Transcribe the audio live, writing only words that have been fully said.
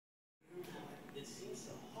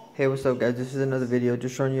Hey, what's up guys? This is another video,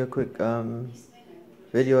 just showing you a quick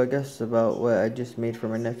video I guess about what I just made for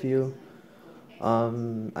my nephew.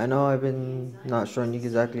 I know I've been not showing you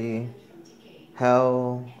exactly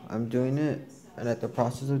how I'm doing it and at the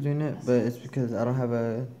process of doing it, but it's because I don't have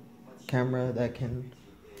a camera that can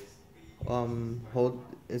hold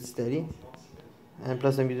it steady, and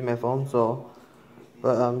plus I'm using my phone. So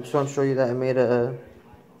I'm showing you that I made a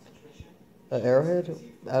arrowhead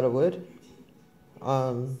out of wood.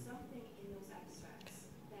 um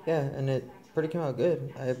Yeah, and it pretty came out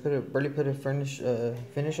good. I really put a finish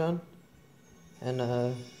on,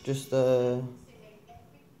 and just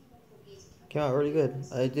came out really good.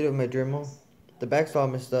 I did it with my dremel. The back's all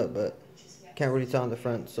messed up, but can't really tell on the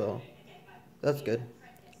front, so that's good.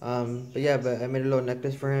 But I made a little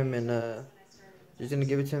necklace for him, and just gonna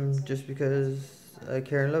give it to him just because I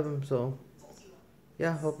care and love him. So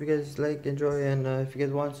yeah, hope you guys like, enjoy, and if you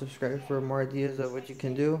guys want, subscribe for more ideas of what you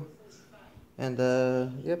can do. And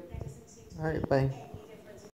yep. All right, bye.